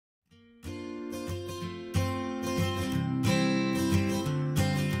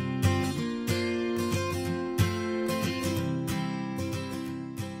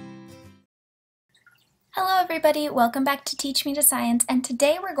Hello everybody, welcome back to Teach Me to Science, and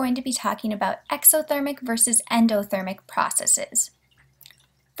today we're going to be talking about exothermic versus endothermic processes.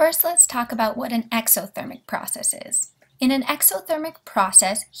 First, let's talk about what an exothermic process is. In an exothermic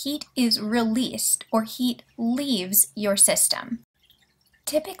process, heat is released or heat leaves your system.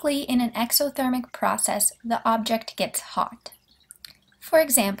 Typically, in an exothermic process, the object gets hot. For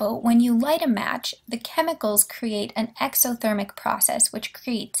example, when you light a match, the chemicals create an exothermic process which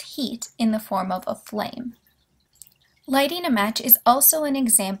creates heat in the form of a flame. Lighting a match is also an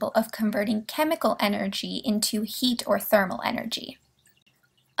example of converting chemical energy into heat or thermal energy.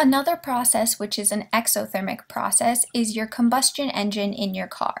 Another process which is an exothermic process is your combustion engine in your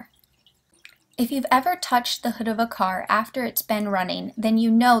car. If you've ever touched the hood of a car after it's been running, then you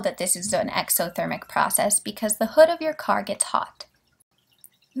know that this is an exothermic process because the hood of your car gets hot.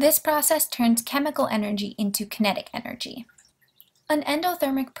 This process turns chemical energy into kinetic energy. An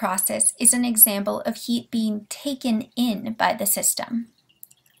endothermic process is an example of heat being taken in by the system.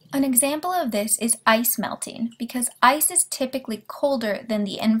 An example of this is ice melting, because ice is typically colder than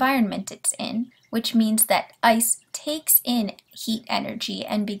the environment it's in, which means that ice takes in heat energy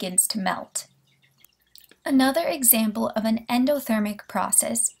and begins to melt. Another example of an endothermic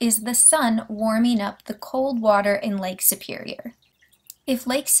process is the sun warming up the cold water in Lake Superior. If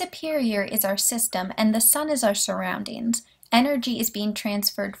Lake Superior is our system and the sun is our surroundings, energy is being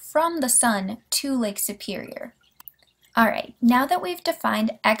transferred from the sun to Lake Superior. Alright, now that we've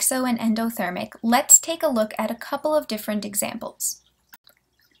defined exo and endothermic, let's take a look at a couple of different examples.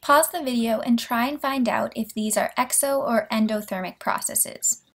 Pause the video and try and find out if these are exo or endothermic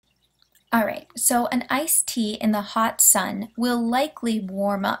processes. Alright, so an iced tea in the hot sun will likely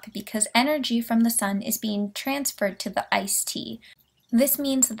warm up because energy from the sun is being transferred to the iced tea. This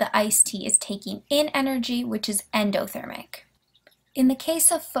means that the iced tea is taking in energy, which is endothermic. In the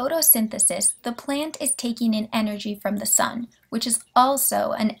case of photosynthesis, the plant is taking in energy from the sun, which is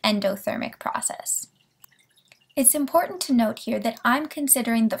also an endothermic process. It's important to note here that I'm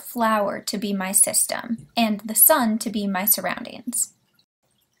considering the flower to be my system and the sun to be my surroundings.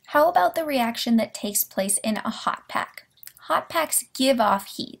 How about the reaction that takes place in a hot pack? Hot packs give off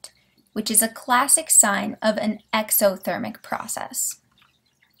heat, which is a classic sign of an exothermic process.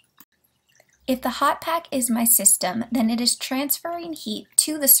 If the hot pack is my system, then it is transferring heat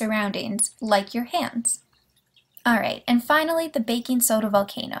to the surroundings, like your hands. Alright, and finally the baking soda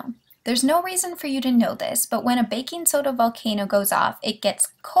volcano. There's no reason for you to know this, but when a baking soda volcano goes off, it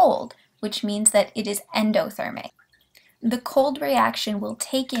gets cold, which means that it is endothermic. The cold reaction will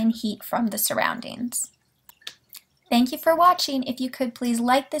take in heat from the surroundings. Thank you for watching. If you could please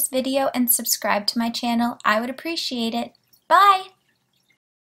like this video and subscribe to my channel, I would appreciate it. Bye!